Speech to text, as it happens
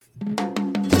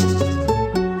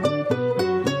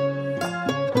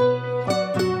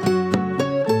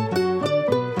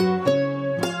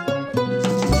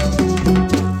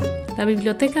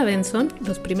Biblioteca Benson,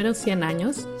 Los primeros 100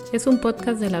 años, es un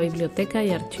podcast de la Biblioteca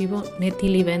y Archivo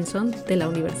Nettie Benson de la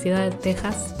Universidad de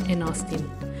Texas en Austin.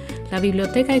 La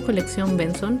Biblioteca y Colección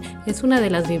Benson es una de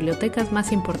las bibliotecas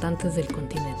más importantes del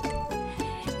continente.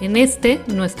 En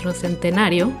nuestro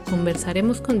centenario,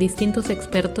 conversaremos con distintos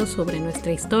expertos sobre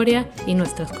nuestra historia y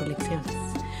nuestras colecciones.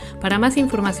 Para más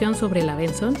información sobre la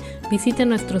Benson, visite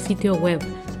nuestro sitio web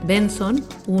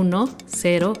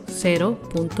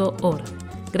benson100.org.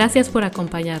 Gracias por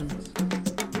acompañarnos.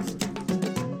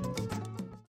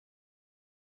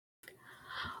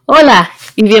 Hola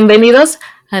y bienvenidos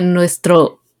a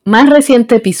nuestro más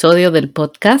reciente episodio del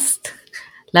podcast,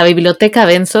 La Biblioteca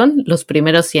Benson, los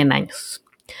primeros 100 años.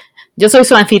 Yo soy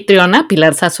su anfitriona,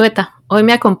 Pilar Zazueta. Hoy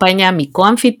me acompaña mi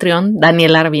coanfitrión,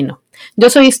 Daniel Arvino. Yo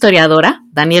soy historiadora,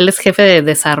 Daniel es jefe de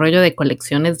desarrollo de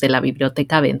colecciones de la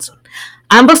Biblioteca Benson.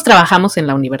 Ambos trabajamos en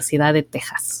la Universidad de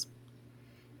Texas.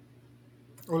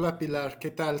 Hola Pilar,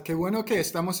 ¿qué tal? Qué bueno que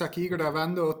estamos aquí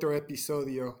grabando otro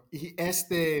episodio y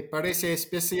parece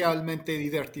especialmente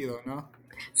divertido, ¿no?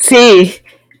 Sí,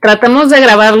 tratamos de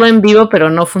grabarlo en vivo, pero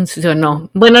no funcionó.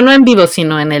 Bueno, no en vivo,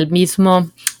 sino en el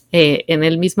mismo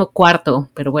cuarto,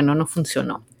 pero bueno, no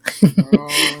funcionó.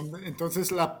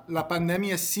 Entonces la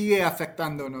pandemia sigue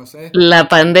afectándonos, ¿eh? La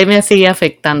pandemia sigue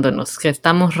afectándonos, que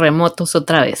estamos remotos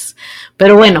otra vez.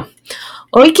 Pero bueno,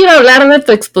 hoy quiero hablar de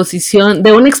tu exposición,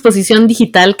 de una exposición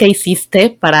digital que hiciste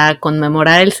para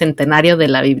conmemorar el centenario de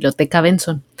la Biblioteca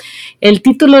Benson. El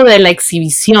título de la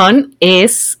exhibición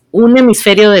es Un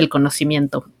hemisferio del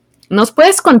conocimiento. ¿Nos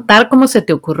puedes contar cómo se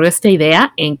te ocurrió esta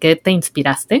idea? ¿En qué te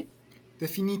inspiraste?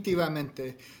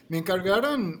 Definitivamente. Me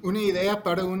encargaron una idea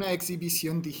para una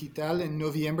exhibición digital en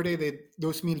noviembre de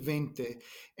 2020.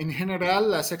 En general,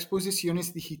 las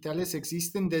exposiciones digitales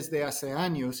existen desde hace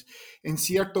años. En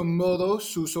cierto modo,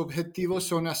 sus objetivos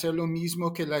son hacer lo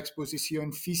mismo que la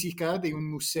exposición física de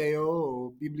un museo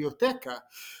o biblioteca.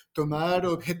 Tomar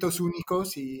objetos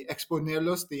únicos y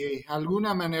exponerlos de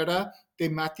alguna manera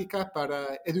temática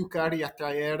para educar y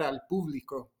atraer al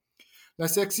público.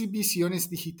 Las exhibiciones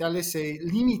digitales se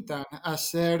limitan a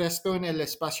hacer esto en el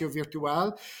espacio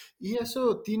virtual y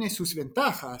eso tiene sus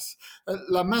ventajas.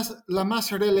 La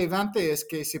más relevante es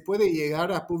que se puede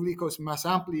llegar a públicos más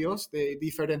amplios de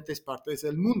diferentes partes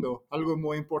del mundo, algo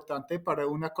muy importante para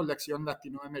una colección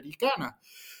latinoamericana.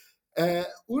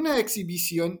 Una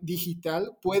exhibición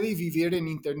digital puede vivir en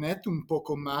Internet un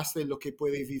poco más de lo que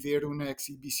puede vivir una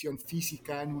exhibición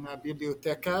física en una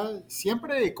biblioteca,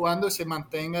 siempre y cuando se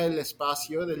mantenga el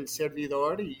espacio del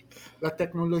servidor y la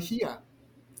tecnología.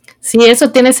 Sí,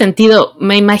 eso tiene sentido.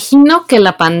 Me imagino que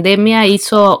la pandemia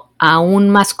hizo aún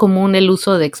más común el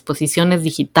uso de exposiciones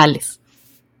digitales.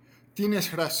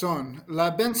 Tienes razón.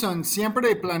 La Benson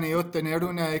siempre planeó tener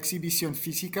una exhibición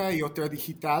física y otra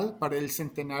digital para el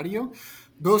centenario,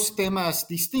 dos temas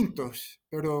distintos,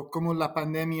 pero como la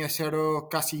pandemia cerró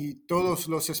casi todos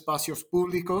los espacios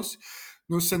públicos,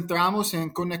 nos centramos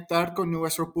en conectar con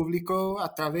nuestro público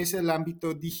a través del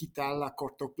ámbito digital a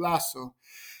corto plazo.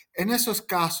 En esos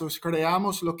casos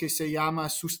creamos lo que se llama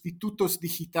sustitutos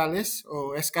digitales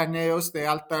o escaneos de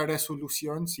alta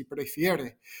resolución, si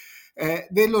prefiere,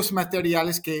 de los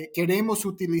materiales que queremos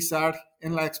utilizar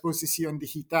en la exposición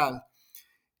digital.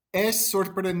 Es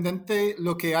sorprendente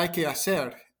lo que hay que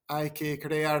hacer. Hay que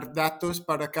crear datos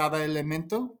para cada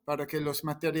elemento para que los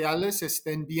materiales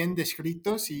estén bien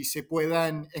descritos y se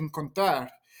puedan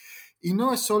encontrar. Y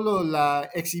no es solo la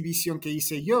exhibición que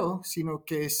hice yo, sino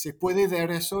que se puede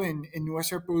ver eso en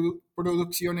nuestra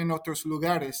producción en otros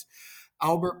lugares.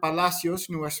 Albert Palacios,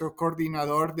 nuestro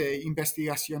coordinador de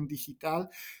investigación digital,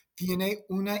 tiene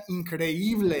una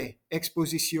increíble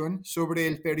exposición sobre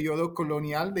el periodo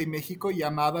colonial de México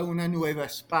llamada Una Nueva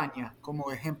España,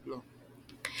 como ejemplo.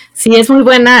 Sí, es muy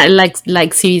buena la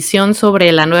exhibición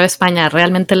sobre la Nueva España,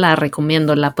 realmente la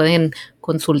recomiendo, la pueden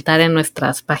consultar en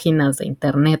nuestras páginas de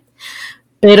internet.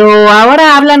 Pero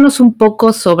ahora háblanos un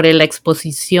poco sobre la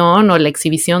exposición o la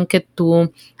exhibición que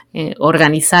tú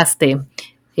organizaste,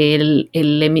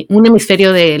 un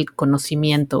hemisferio del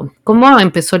conocimiento. ¿Cómo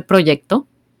empezó el proyecto?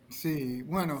 Sí,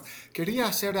 bueno, quería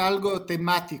hacer algo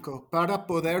temático para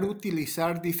poder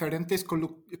utilizar diferentes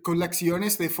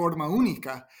colecciones de forma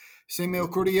única. Se me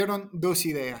ocurrieron dos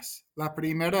ideas. La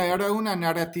primera era una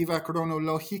narrativa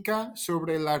cronológica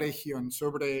sobre la región,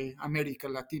 sobre América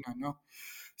Latina, ¿no?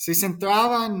 Se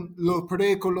centraba en lo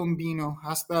precolombino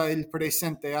hasta el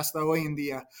presente, hasta hoy en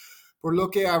día, por lo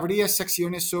que habría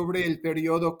secciones sobre el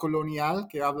periodo colonial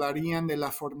que hablarían de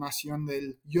la formación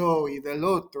del yo y del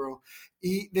otro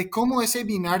y de cómo ese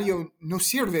binario no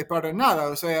sirve para nada,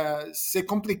 o sea, se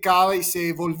complicaba y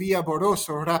se volvía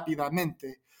borroso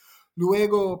rápidamente.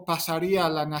 Luego pasaría a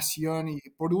la nación y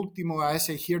por último a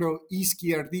ese giro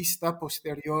izquierdista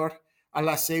posterior a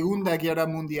la Segunda Guerra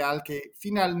Mundial que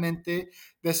finalmente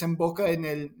desemboca en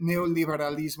el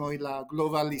neoliberalismo y la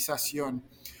globalización.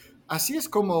 Así es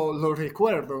como lo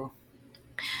recuerdo.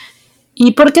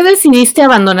 ¿Y por qué decidiste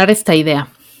abandonar esta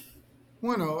idea?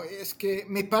 Bueno, es que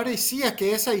me parecía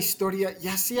que esa historia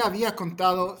ya se había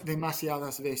contado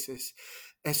demasiadas veces.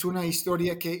 Es una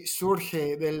historia que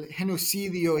surge del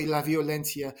genocidio y la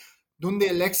violencia, donde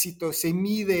el éxito se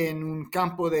mide en un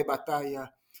campo de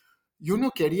batalla. Yo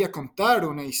no quería contar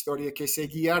una historia que se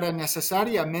guiara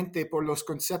necesariamente por los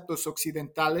conceptos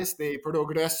occidentales de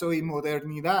progreso y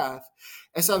modernidad.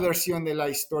 Esa versión de la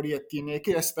historia tiene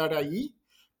que estar allí,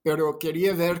 pero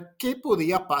quería ver qué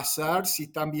podía pasar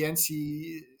si también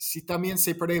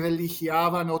se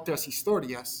privilegiaban otras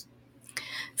historias.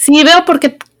 Sí, veo por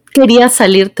qué querías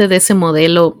salirte de ese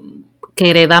modelo que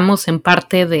heredamos en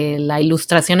parte de la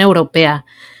ilustración europea.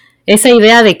 Esa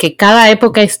idea de que cada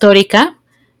época histórica,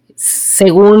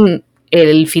 según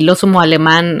el filósofo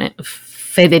alemán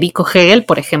Federico Hegel,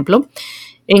 por ejemplo,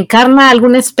 encarna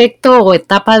algún aspecto o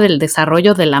etapa del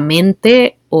desarrollo de la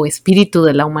mente o espíritu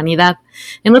de la humanidad.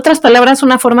 En otras palabras,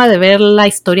 una forma de ver la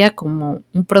historia como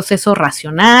un proceso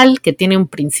racional que tiene un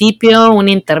principio, un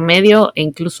intermedio e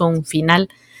incluso un final.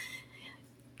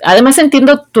 Además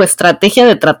entiendo tu estrategia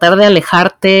de tratar de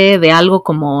alejarte de algo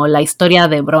como la historia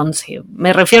de bronce.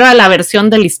 Me refiero a la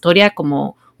versión de la historia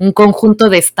como un conjunto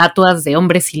de estatuas de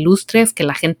hombres ilustres que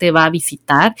la gente va a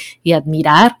visitar y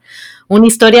admirar. Una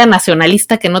historia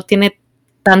nacionalista que no tiene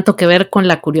tanto que ver con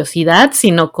la curiosidad,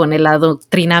 sino con el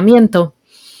adoctrinamiento.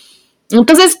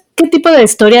 Entonces, ¿qué tipo de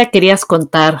historia querías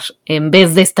contar en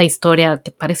vez de esta historia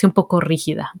que parece un poco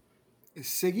rígida?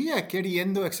 Seguía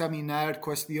queriendo examinar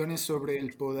cuestiones sobre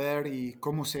el poder y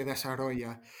cómo se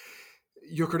desarrolla.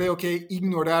 Yo creo que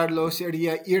ignorarlo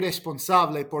sería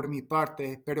irresponsable por mi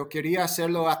parte, pero quería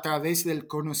hacerlo a través del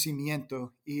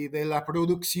conocimiento y de la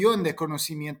producción de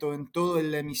conocimiento en todo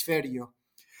el hemisferio.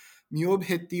 Mi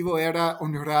objetivo era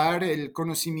honrar el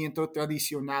conocimiento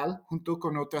tradicional junto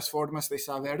con otras formas de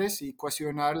saberes y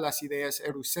cuestionar las ideas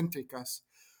eurocéntricas.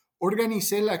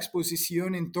 Organicé la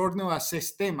exposición en torno a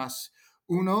 6 temas.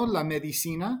 Uno, la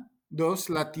medicina. Dos,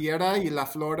 la tierra y la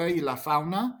flora y la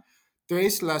fauna.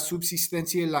 Tres, la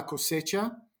subsistencia y la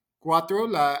cosecha. Cuatro,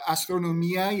 la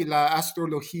astronomía y la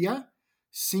astrología.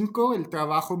 Cinco, el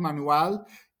trabajo manual.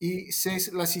 Y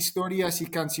seis, las historias y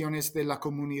canciones de la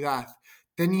comunidad,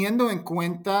 teniendo en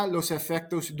cuenta los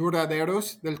efectos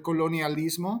duraderos del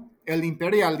colonialismo, el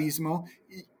imperialismo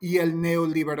y el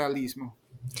neoliberalismo.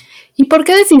 ¿Y por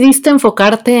qué decidiste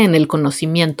enfocarte en el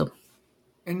conocimiento?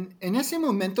 En ese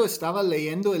momento estaba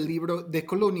leyendo el libro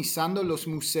Decolonizando los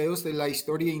museos de la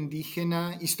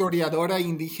historiadora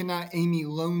indígena Amy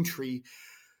Lonetree.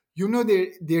 Yo no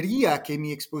diría que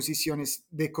mi exposición es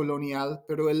decolonial,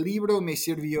 pero el libro me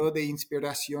sirvió de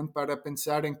inspiración para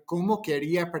pensar en cómo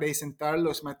quería presentar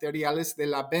los materiales de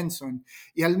la Benson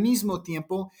y al mismo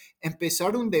tiempo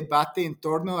empezar un debate en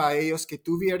torno a ellos que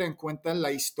tuviera en cuenta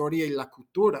la historia y la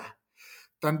cultura.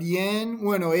 También,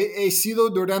 bueno, he sido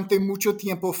durante mucho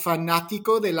tiempo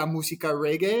fanático de la música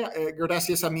reggae,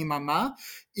 gracias a mi mamá,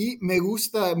 y me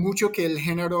gusta mucho que el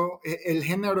género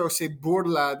se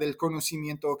burla del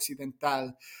conocimiento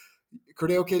occidental.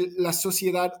 Creo que la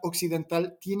sociedad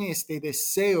occidental tiene este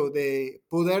deseo de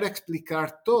poder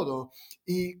explicar todo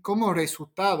y como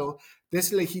resultado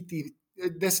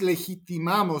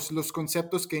deslegitimamos los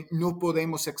conceptos que no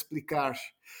podemos explicar.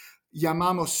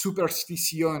 Llamamos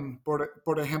superstición,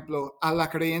 por ejemplo, a la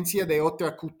creencia de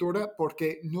otra cultura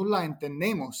porque no la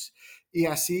entendemos y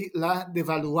así la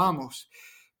devaluamos.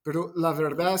 Pero la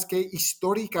verdad es que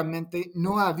históricamente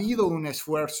no ha habido un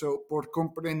esfuerzo por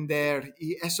comprender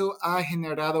y eso ha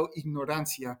generado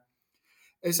ignorancia.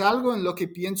 Es algo en lo que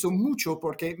pienso mucho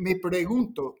porque me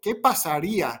pregunto, ¿qué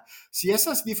pasaría si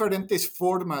esas diferentes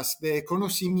formas de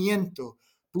conocimiento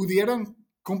pudieran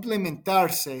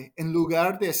complementarse en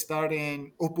lugar de estar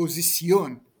en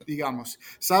oposición, digamos?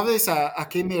 ¿Sabes a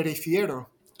qué me refiero?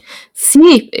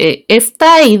 Sí,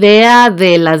 esta idea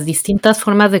de las distintas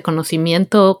formas de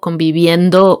conocimiento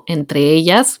conviviendo entre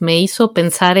ellas me hizo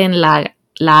pensar en la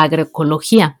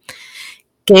agroecología,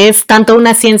 que es tanto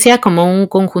una ciencia como un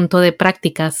conjunto de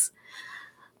prácticas.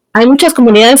 Hay muchas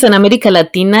comunidades en América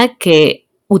Latina que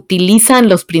utilizan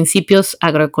los principios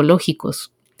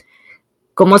agroecológicos.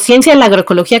 Como ciencia, la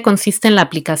agroecología consiste en la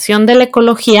aplicación de la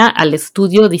ecología al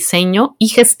estudio, diseño y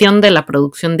gestión de la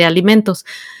producción de alimentos.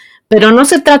 Pero no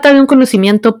se trata de un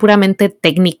conocimiento puramente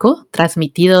técnico,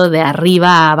 transmitido de arriba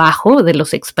a abajo, de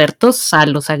los expertos a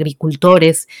los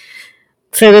agricultores.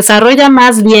 se desarrolla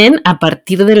más bien a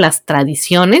partir de las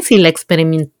tradiciones y la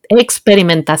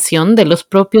experimentación de los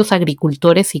propios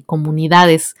agricultores y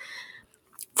comunidades.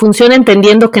 Funciona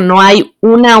entendiendo que no hay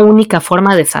una única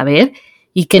forma de saber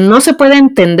y que no se puede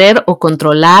entender o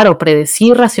controlar o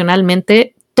predecir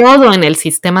racionalmente todo en el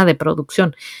sistema de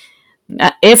producción.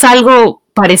 Es algo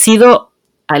parecido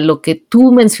a lo que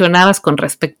tú mencionabas con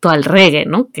respecto al reggae,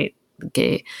 ¿no? Que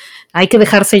hay que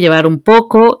dejarse llevar un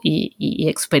poco y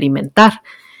experimentar.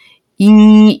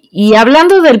 Y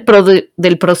hablando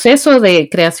del proceso de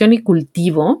creación y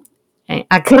cultivo,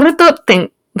 ¿a qué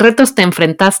retos te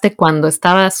enfrentaste cuando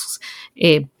estabas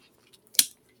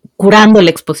curando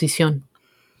la exposición?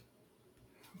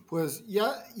 Pues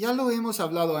ya lo hemos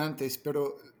hablado antes,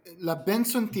 pero la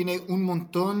Benson tiene un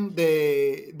montón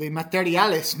de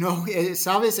materiales, ¿no?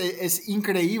 ¿Sabes? Es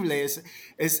increíble,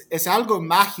 es algo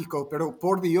mágico, pero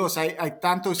por Dios, hay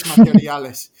tantos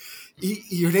materiales.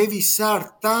 Y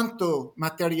revisar tanto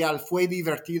material fue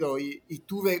divertido y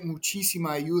tuve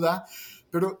muchísima ayuda,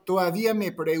 pero todavía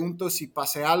me pregunto si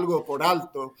pasé algo por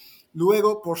alto.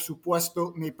 Luego, por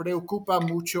supuesto, me preocupa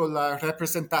mucho la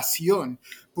representación.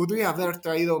 Podría haber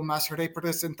traído más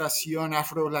representación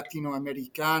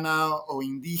afro-latinoamericana o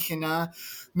indígena.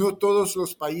 No todos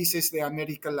los países de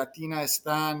América Latina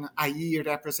están ahí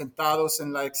representados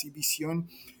en la exhibición.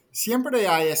 Siempre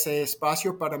hay ese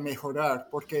espacio para mejorar,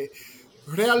 porque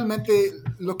realmente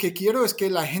lo que quiero es que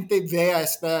la gente vea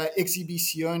esta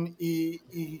exhibición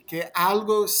y que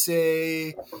algo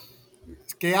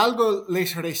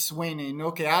les resuene,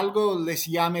 ¿no? Que algo les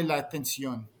llame la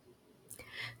atención.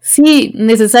 Sí,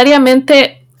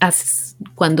 necesariamente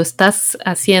cuando estás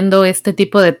haciendo este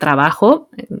tipo de trabajo,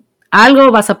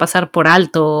 algo vas a pasar por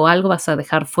alto o algo vas a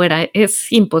dejar fuera.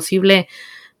 Es imposible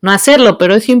no hacerlo,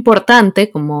 pero es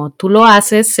importante, como tú lo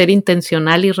haces, ser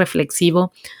intencional y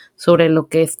reflexivo sobre lo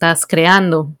que estás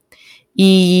creando.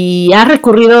 Y has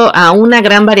recurrido a una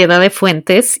gran variedad de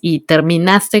fuentes y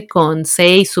terminaste con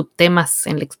 6 subtemas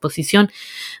en la exposición,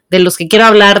 de los que quiero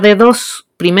hablar de 2.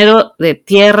 Primero de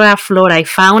tierra, flora y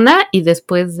fauna y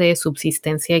después de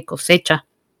subsistencia y cosecha.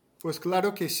 Pues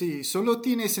claro que sí, solo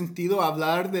tiene sentido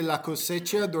hablar de la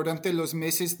cosecha durante los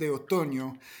meses de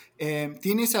otoño.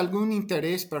 ¿Tienes algún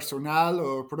interés personal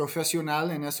o profesional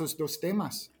en esos dos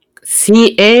temas?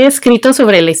 Sí, he escrito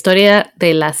sobre la historia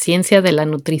de la ciencia de la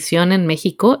nutrición en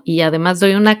México y además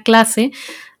doy una clase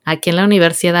aquí en la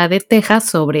Universidad de Texas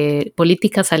sobre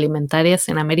políticas alimentarias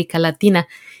en América Latina.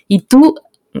 ¿Y tú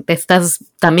estás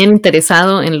también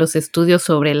interesado en los estudios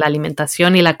sobre la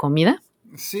alimentación y la comida?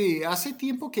 Sí, hace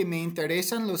tiempo que me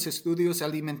interesan los estudios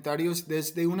alimentarios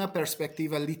desde una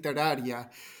perspectiva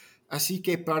literaria, así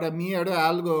que para mí era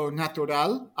algo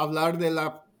natural hablar de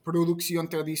la producción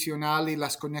tradicional y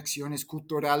las conexiones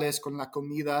culturales con la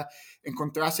comida,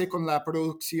 encontrarse con la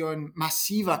producción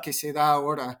masiva que se da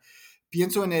ahora.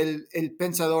 Pienso en el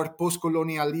pensador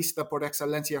postcolonialista por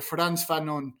excelencia, Frantz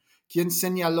Fanon, quien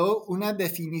señaló una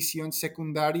definición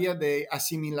secundaria de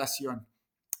asimilación.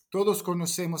 Todos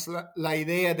conocemos la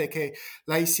idea de que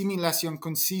la asimilación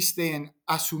consiste en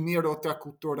asumir otra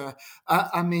cultura,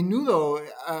 a menudo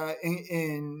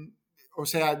o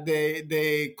sea,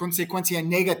 de consecuencia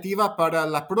negativa para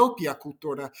la propia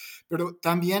cultura, pero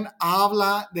también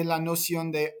habla de la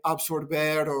noción de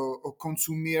absorber o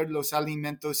consumir los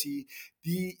alimentos y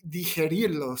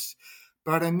digerirlos.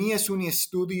 Para mí es un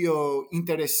estudio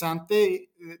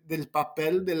interesante del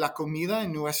papel de la comida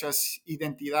en nuestras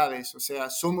identidades. O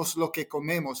sea, somos lo que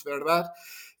comemos, ¿verdad?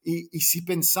 Y si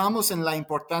pensamos en la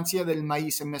importancia del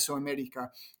maíz en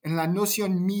Mesoamérica, en la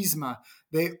noción misma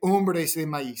de hombres de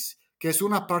maíz, que es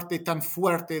una parte tan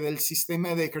fuerte del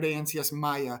sistema de creencias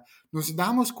maya, nos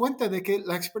damos cuenta de que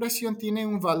la expresión tiene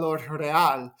un valor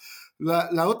real.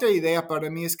 La otra idea para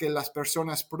mí es que las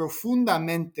personas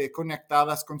profundamente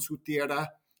conectadas con su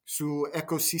tierra, su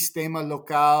ecosistema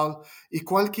local y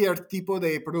cualquier tipo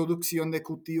de producción de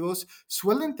cultivos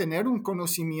suelen tener un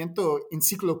conocimiento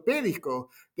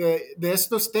enciclopédico de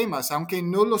estos temas, aunque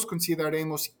no los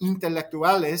consideremos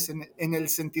intelectuales en el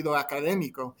sentido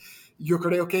académico. Yo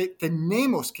creo que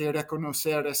tenemos que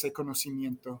reconocer ese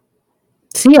conocimiento.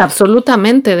 Sí,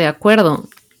 absolutamente de acuerdo.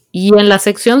 Y en la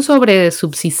sección sobre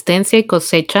subsistencia y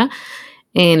cosecha,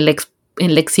 en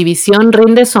la exhibición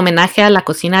rindes homenaje a la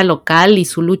cocina local y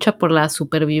su lucha por la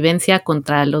supervivencia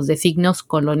contra los designios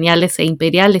coloniales e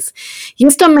imperiales. Y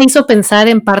esto me hizo pensar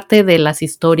en parte de las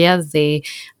historias de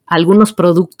algunos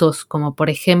productos, como por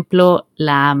ejemplo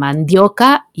la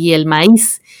mandioca y el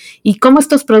maíz, y cómo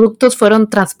estos productos fueron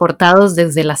transportados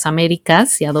desde las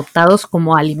Américas y adoptados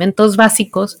como alimentos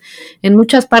básicos en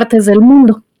muchas partes del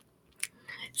mundo.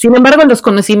 Sin embargo, los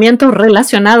conocimientos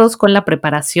relacionados con la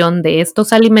preparación de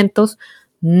estos alimentos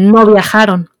no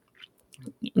viajaron.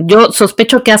 Yo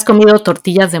sospecho que has comido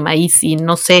tortillas de maíz y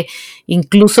no sé,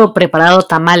 incluso preparado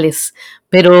tamales,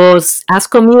 pero ¿has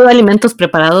comido alimentos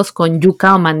preparados con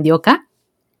yuca o mandioca?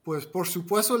 Pues por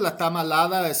supuesto la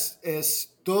tamalada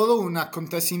es todo un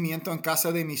acontecimiento en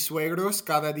casa de mis suegros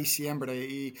cada diciembre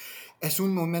y es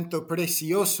un momento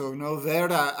precioso, ¿no?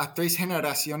 Ver a tres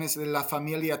generaciones de la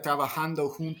familia trabajando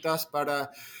juntas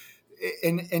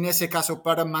en ese caso,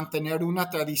 para mantener una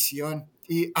tradición.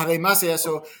 Y además de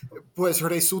eso, pues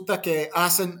resulta que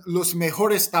hacen los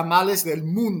mejores tamales del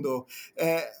mundo.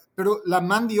 Pero la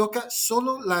mandioca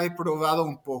solo la he probado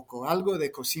un poco, algo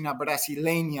de cocina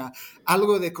brasileña,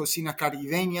 algo de cocina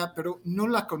caribeña, pero no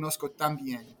la conozco tan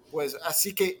bien. Pues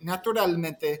así que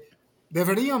naturalmente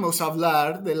deberíamos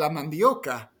hablar de la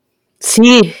mandioca.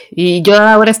 Sí, y yo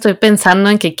ahora estoy pensando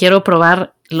en que quiero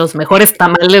probar los mejores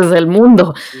tamales del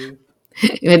mundo. Sí.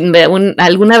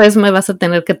 Alguna vez me vas a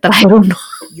tener que traer uno.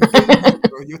 Yo te invito,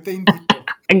 yo te invito.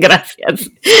 Gracias.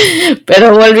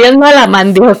 Pero volviendo a la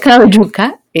mandioca o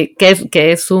yuca,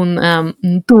 que es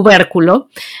un tubérculo,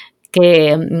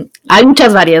 que hay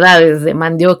muchas variedades de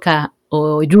mandioca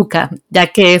o yuca, ya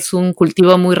que es un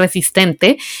cultivo muy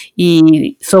resistente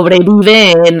y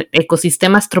sobrevive en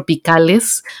ecosistemas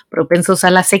tropicales propensos a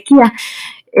la sequía.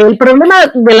 El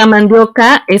problema de la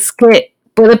mandioca es que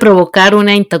puede provocar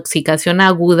una intoxicación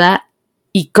aguda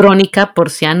y crónica por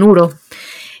cianuro.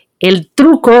 El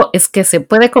truco es que se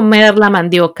puede comer la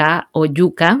mandioca o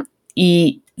yuca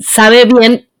y sabe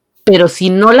bien, pero si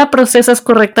no la procesas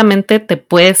correctamente te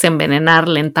puedes envenenar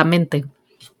lentamente.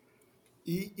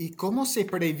 ¿Y cómo se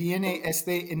previene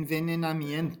este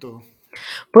envenenamiento?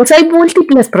 Pues hay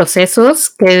múltiples procesos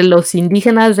que los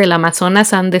indígenas del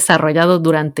Amazonas han desarrollado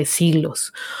durante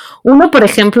siglos. Uno, por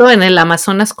ejemplo, en el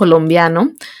Amazonas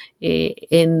colombiano,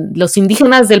 los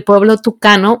indígenas del pueblo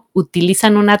tucano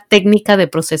utilizan una técnica de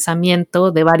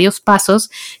procesamiento de varios pasos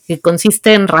que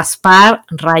consiste en raspar,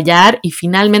 rallar y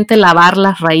finalmente lavar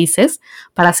las raíces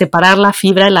para separar la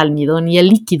fibra, el almidón y el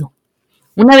líquido.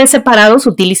 Una vez separados,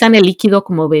 utilizan el líquido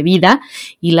como bebida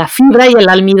y la fibra y el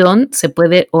almidón se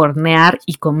puede hornear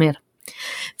y comer.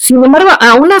 Sin embargo,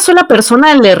 a una sola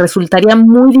persona le resultaría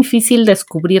muy difícil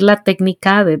descubrir la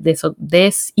técnica de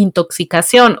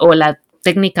desintoxicación o la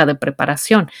técnica de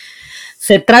preparación.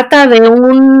 Se trata de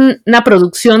una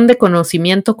producción de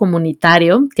conocimiento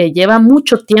comunitario que lleva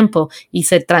mucho tiempo y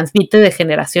se transmite de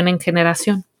generación en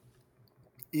generación.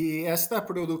 Y esta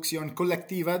producción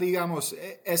colectiva, digamos,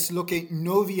 es lo que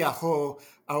no viajó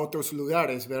a otros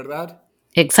lugares, ¿verdad?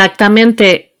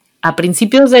 Exactamente. A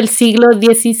principios del siglo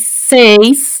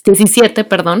XVII,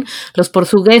 perdón, los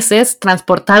portugueses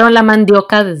transportaron la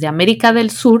mandioca desde América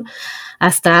del Sur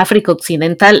hasta África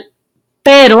Occidental,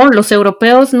 pero los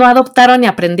europeos no adoptaron ni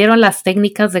aprendieron las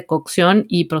técnicas de cocción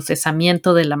y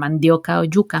procesamiento de la mandioca o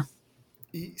yuca.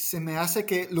 Y se me hace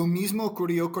que lo mismo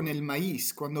ocurrió con el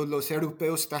maíz. Cuando los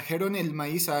europeos trajeron el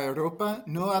maíz a Europa,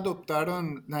 no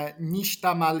adoptaron la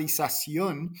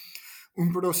nixtamalización,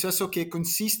 un proceso que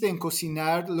consiste en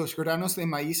cocinar los granos de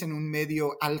maíz en un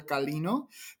medio alcalino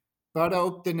para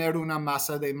obtener una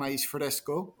masa de maíz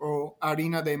fresco o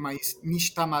harina de maíz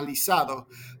nixtamalizado.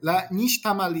 La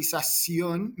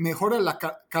nixtamalización mejora la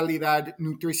calidad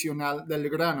nutricional del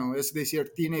grano, es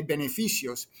decir, tiene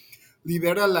beneficios.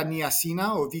 Libera la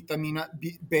niacina o vitamina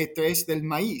B3 del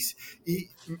maíz. Y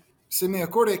se me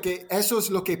ocurre que eso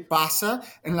es lo que pasa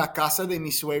en la casa de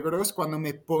mis suegros cuando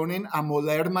me ponen a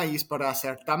moler maíz para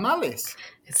hacer tamales.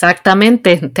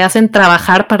 Exactamente, te hacen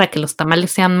trabajar para que los tamales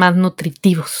sean más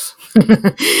nutritivos.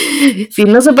 Si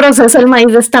no se procesa el maíz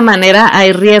de esta manera,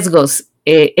 hay riesgos.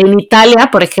 En Italia,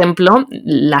 por ejemplo,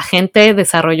 la gente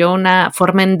desarrolló una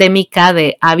forma endémica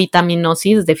de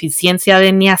avitaminosis, deficiencia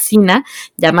de niacina,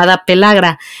 llamada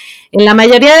pelagra. En la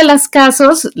mayoría de los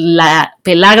casos, la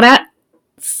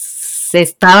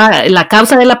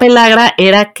causa de la pelagra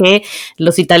era que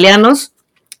los italianos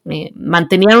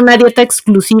mantenían una dieta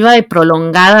exclusiva y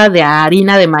prolongada de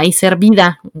harina de maíz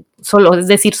hervida, es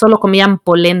decir, solo comían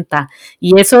polenta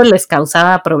y eso les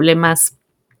causaba problemas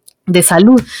de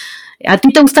salud. ¿A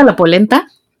ti te gusta la polenta?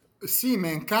 Sí,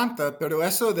 me encanta, pero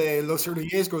eso de los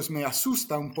riesgos me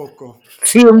asusta un poco.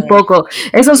 Sí, un poco.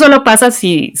 Eso solo pasa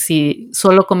si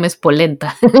solo comes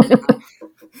polenta.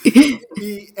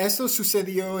 Y eso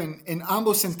sucedió en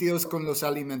ambos sentidos con los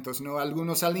alimentos, ¿no?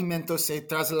 Algunos alimentos se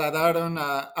trasladaron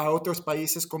a otros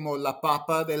países como la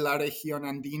papa de la región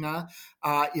andina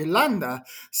a Irlanda.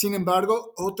 Sin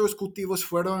embargo, otros cultivos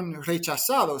fueron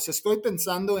rechazados. Estoy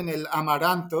pensando en el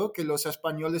amaranto que los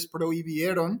españoles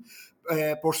prohibieron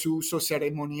por su uso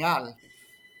ceremonial.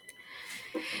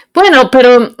 Bueno,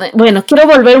 quiero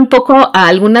volver un poco a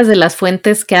algunas de las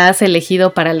fuentes que has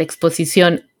elegido para la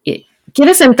exposición.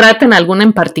 ¿Quieres centrarte en alguna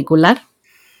en particular?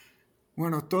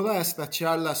 Bueno, toda esta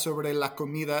charla sobre la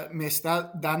comida me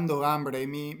está dando hambre,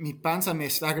 mi panza me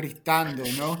está gritando,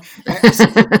 ¿no? Así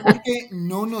que, ¿por qué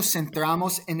no nos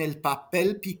centramos en el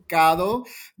papel picado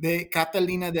de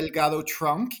Catalina Delgado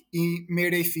Trunk? Y me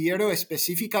refiero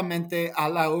específicamente a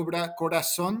la obra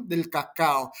Corazón del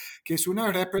Cacao, que es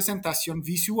una representación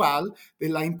visual de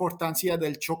la importancia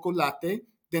del chocolate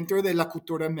dentro de la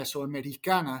cultura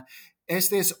mesoamericana.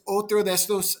 Este es otro de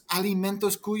estos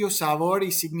alimentos cuyo sabor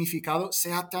y significado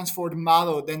se ha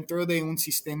transformado dentro de un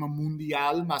sistema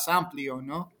mundial más amplio,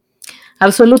 ¿no?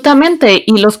 Absolutamente.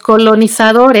 Y los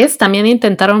colonizadores también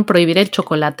intentaron prohibir el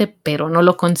chocolate, pero no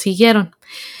lo consiguieron.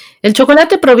 El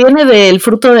chocolate proviene del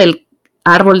fruto del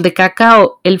árbol de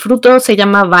cacao. El fruto se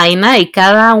llama vaina y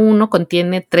cada uno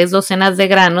contiene 3 docenas de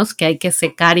granos que hay que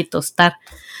secar y tostar.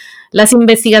 Las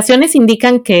investigaciones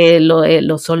indican que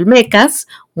los olmecas,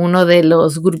 uno de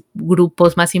los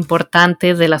grupos más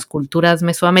importantes de las culturas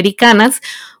mesoamericanas,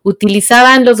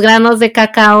 utilizaban los granos de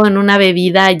cacao en una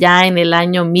bebida ya en el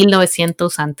año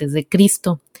 1900 a.C.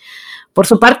 Por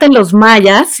su parte, los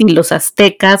mayas y los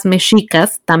aztecas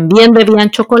mexicas también bebían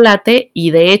chocolate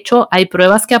y de hecho hay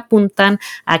pruebas que apuntan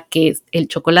a que el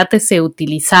chocolate se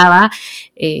utilizaba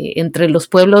entre los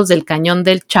pueblos del Cañón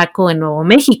del Chaco en Nuevo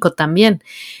México también.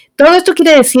 Todo esto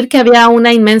quiere decir que había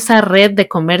una inmensa red de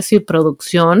comercio y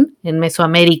producción en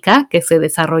Mesoamérica que se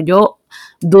desarrolló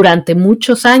durante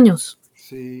muchos años.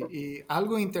 Sí, y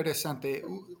algo interesante,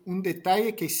 un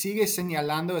detalle que sigue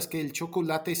señalando es que el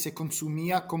chocolate se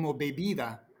consumía como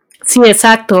bebida. Sí,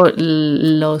 exacto.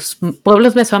 Los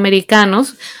pueblos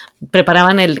mesoamericanos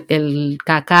preparaban el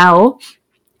cacao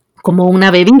como una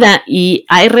bebida y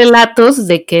hay relatos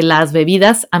de que las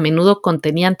bebidas a menudo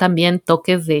contenían también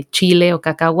toques de chile o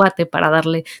cacahuate para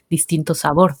darle distinto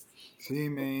sabor. Sí,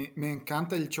 me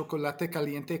encanta el chocolate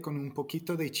caliente con un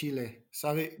poquito de chile,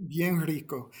 sabe bien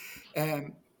rico.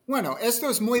 Eh, bueno, esto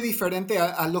es muy diferente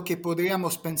a lo que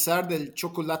podríamos pensar del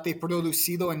chocolate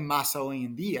producido en masa hoy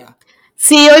en día.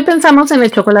 Sí, hoy pensamos en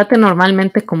el chocolate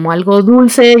normalmente como algo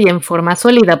dulce y en forma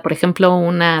sólida, por ejemplo,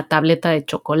 una tableta de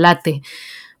chocolate.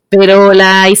 Pero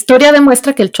la historia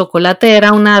demuestra que el chocolate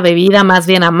era una bebida más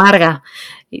bien amarga.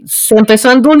 Se empezó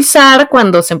a endulzar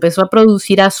cuando se empezó a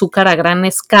producir azúcar a gran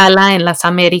escala en las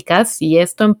Américas y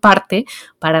esto en parte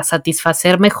para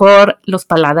satisfacer mejor los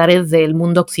paladares del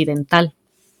mundo occidental.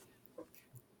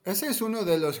 Ese es uno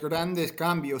de los grandes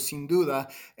cambios, sin duda.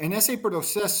 En ese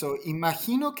proceso,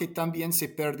 imagino que también se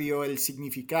perdió el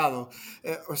significado.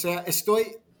 O sea,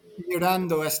 estoy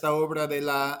mirando esta obra de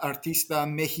la artista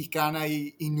mexicana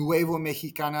y nuevo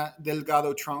mexicana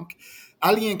Delgado Trunk,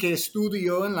 alguien que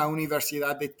estudió en la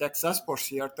Universidad de Texas, por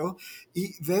cierto,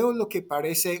 y veo lo que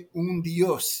parece un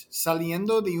dios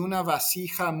saliendo de una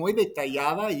vasija muy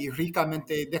detallada y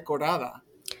ricamente decorada.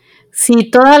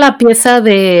 Sí, toda la pieza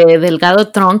de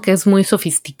delgado tronc es muy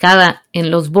sofisticada.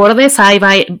 En los bordes hay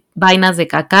vainas de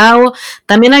cacao.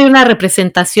 También hay una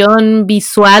representación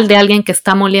visual de alguien que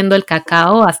está moliendo el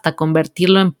cacao hasta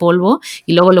convertirlo en polvo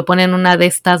y luego lo pone en una de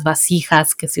estas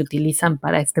vasijas que se utilizan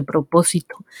para este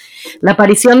propósito. La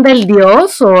aparición del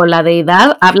dios o la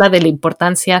deidad habla de la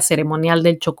importancia ceremonial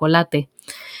del chocolate.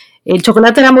 El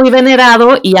chocolate era muy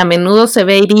venerado y a menudo se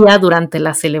veía durante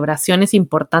las celebraciones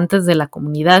importantes de la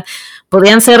comunidad.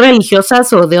 Podían ser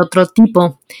religiosas o de otro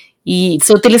tipo. Y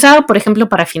se utilizaba, por ejemplo,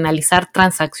 para finalizar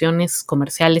transacciones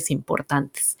comerciales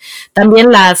importantes. También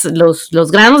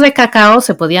los granos de cacao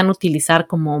se podían utilizar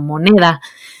como moneda.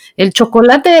 El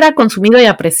chocolate era consumido y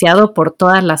apreciado por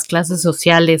todas las clases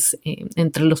sociales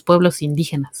entre los pueblos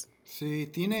indígenas. Sí,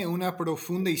 tiene una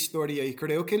profunda historia y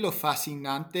creo que lo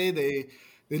fascinante de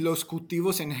los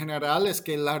cultivos en general es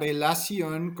que la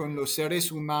relación con los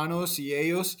seres humanos y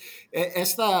ellos,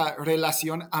 esta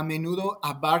relación a menudo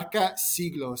abarca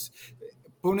siglos,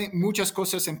 pone muchas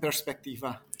cosas en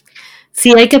perspectiva.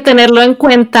 Sí, hay que tenerlo en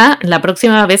cuenta la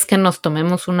próxima vez que nos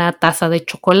tomemos una taza de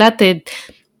chocolate.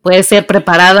 Puede ser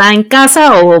preparada en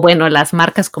casa o, bueno, las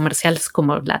marcas comerciales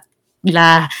como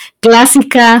la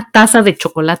clásica taza de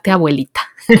chocolate abuelita.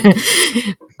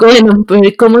 Bueno,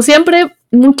 pues como siempre,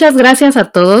 muchas gracias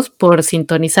a todos por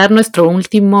sintonizar nuestro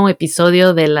último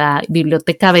episodio de la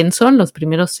Biblioteca Benson, los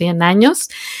primeros 100 años.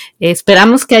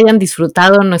 Esperamos que hayan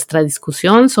disfrutado nuestra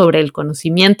discusión sobre el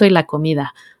conocimiento y la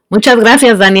comida. Muchas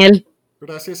gracias, Daniel.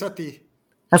 Gracias a ti.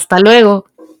 Hasta luego.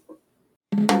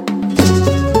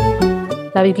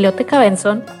 La Biblioteca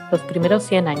Benson, los primeros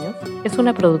 100 años, es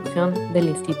una producción del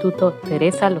Instituto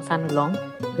Teresa Lozano Long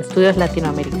de Estudios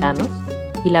Latinoamericanos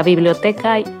y la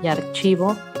biblioteca y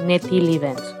archivo Netili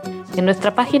Benson. En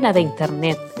nuestra página de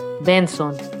internet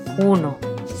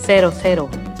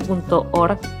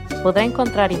benson100.org podrá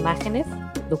encontrar imágenes,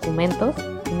 documentos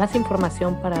y más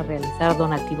información para realizar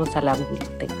donativos a la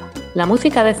biblioteca. La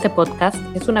música de este podcast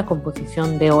es una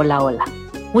composición de Hola Hola.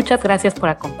 Muchas gracias por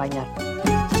acompañarnos.